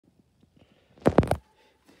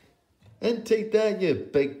And take that, you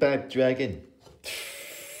big bad dragon.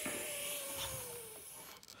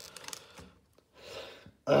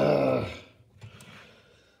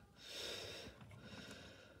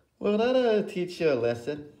 Will that teach you a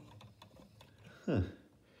lesson? Huh.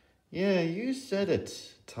 Yeah, you said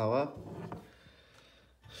it, Tara.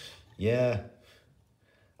 Yeah.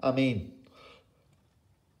 I mean,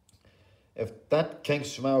 if that King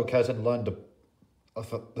Smaug hasn't learned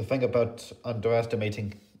the thing about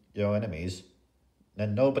underestimating your enemies,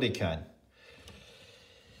 then nobody can.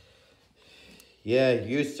 Yeah,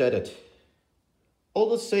 you said it. All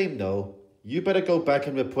the same, though, you better go back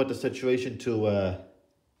and report the situation to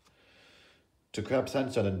Crab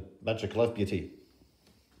Sanson and Magic Love Beauty.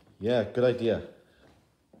 Yeah, good idea.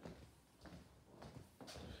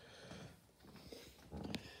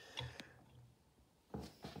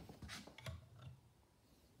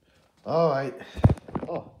 All right.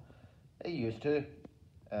 Oh, hey, used to.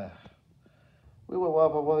 We were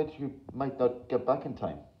rather worried you might not get back in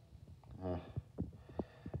time.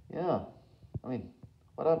 Yeah, I mean,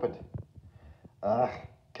 what happened?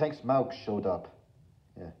 King Smaug showed up.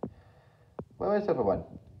 Yeah. Where is everyone?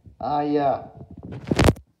 Yeah.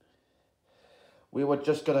 We were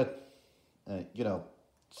just gonna,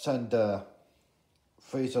 send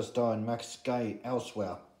Fraser Star and Max Sky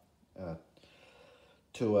elsewhere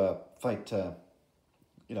to fight,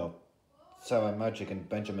 Sarah Magic and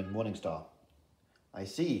Benjamin Morningstar. I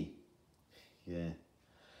see. Yeah.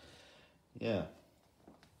 Yeah.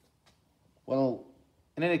 Well,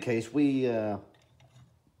 in any case, we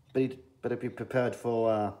better be prepared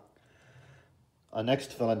for our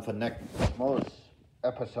next villain for next tomorrow's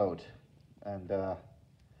episode, and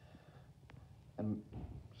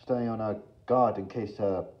stay on our guard in case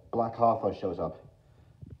Black Arthur shows up.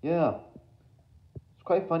 Yeah, it's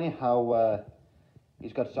quite funny how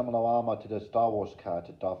he's got similar armor to the Star Wars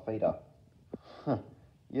character Darth Vader.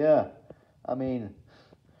 Yeah, I mean,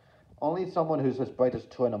 only someone who's as bright as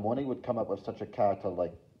 2 in the morning would come up with such a character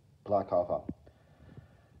like Black Arthur.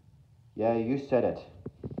 Yeah, you said it.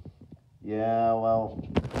 Yeah, well,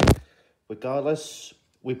 regardless,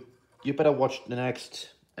 you better watch the next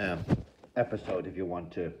episode if you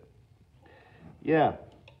want to. Yeah.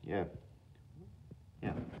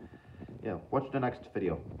 Watch the next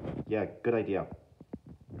video. Yeah, good idea.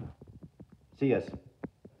 See yas.